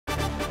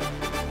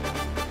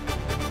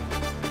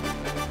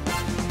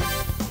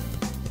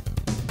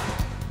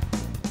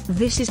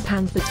This is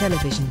Panther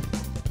Television.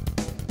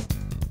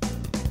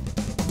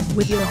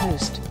 With your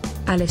host,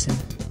 Alison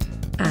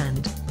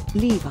and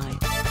Levi.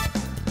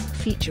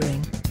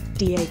 Featuring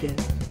Diego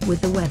with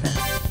the weather.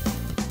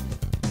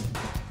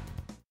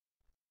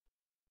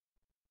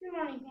 Good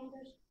morning,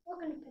 Panthers.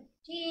 Welcome to Panther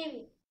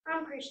TV.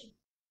 I'm Christian.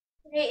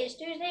 Today is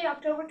Tuesday,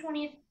 October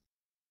 20th,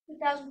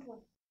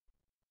 2020.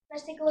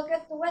 Let's take a look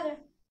at the weather.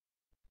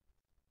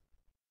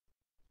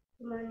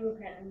 Good morning,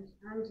 Panthers.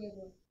 I'm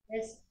Jacob.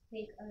 Let's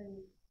take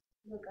a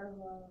look at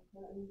our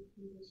current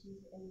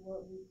conditions and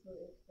what we could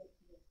expect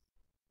today.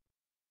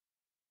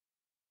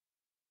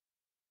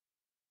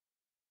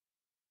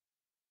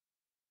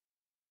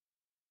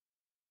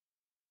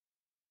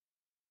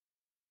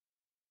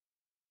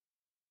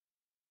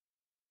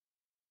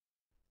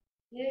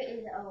 Here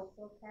is our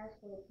forecast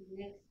for the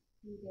next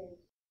few days.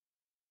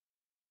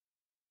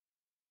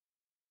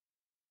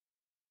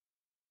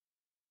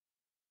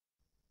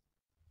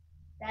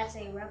 That's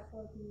a wrap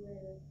for the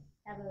weather.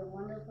 Have a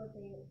wonderful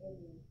day,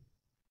 everyone.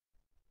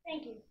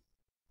 Thank you.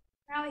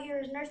 Now here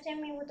is Nurse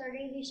Tammy with our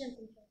daily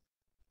symptom check.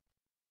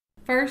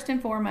 First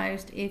and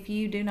foremost, if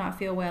you do not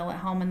feel well at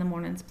home in the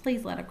mornings,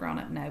 please let a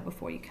grown-up know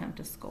before you come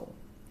to school.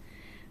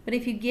 But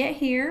if you get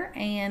here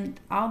and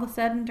all of a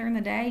sudden during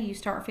the day you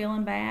start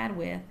feeling bad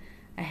with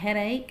a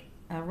headache,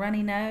 a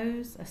runny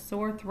nose, a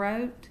sore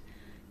throat,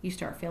 you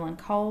start feeling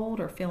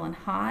cold or feeling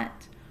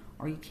hot,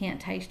 or you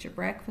can't taste your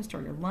breakfast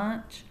or your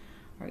lunch,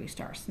 or you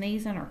start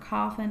sneezing or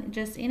coughing,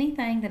 just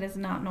anything that is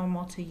not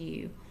normal to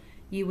you,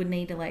 you would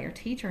need to let your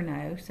teacher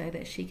know so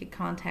that she could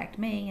contact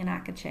me and I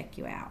could check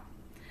you out.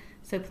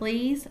 So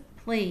please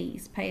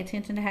pay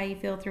attention to how you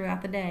feel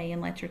throughout the day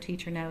and let your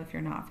teacher know if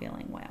you're not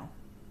feeling well.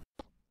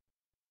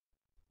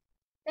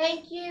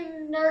 Thank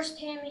you, Nurse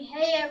Tammy.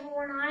 Hey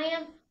everyone, I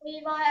am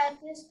Levi.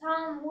 At this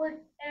time, would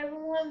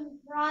everyone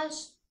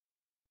rise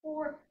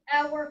for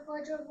our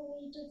Pledge of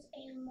Allegiance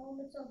and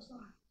moments of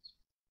silence?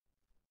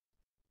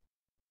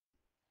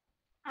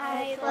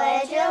 I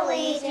pledge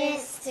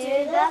allegiance to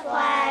the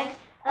flag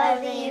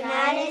of the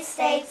United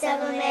States of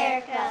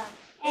America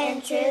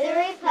and to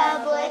the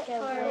republic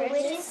for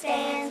which it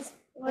stands,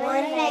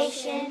 one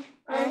nation,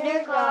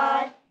 under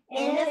God,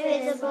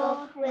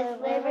 indivisible,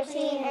 with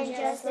liberty and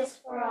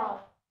justice for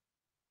all.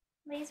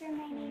 Please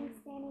remain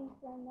standing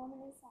for a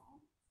moment of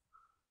silence.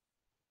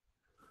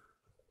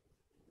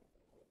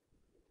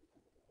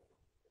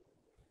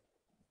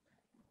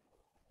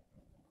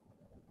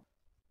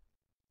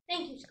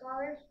 Thank you,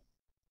 scholars.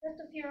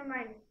 Just a few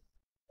reminders.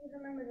 Please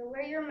remember to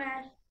wear your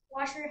mask,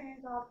 wash your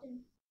hands often,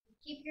 and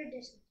keep your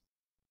distance.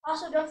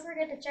 Also, don't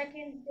forget to check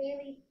in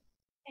daily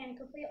and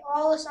complete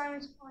all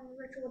assignments on your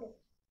virtual days.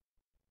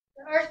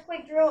 The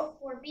earthquake drill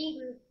for B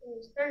group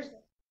is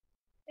Thursday.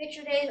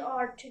 Picture days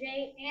are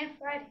today and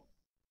Friday.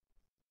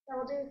 That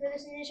will do it for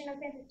this edition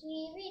of Panther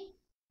TV.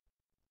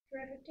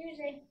 Terrific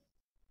Tuesday.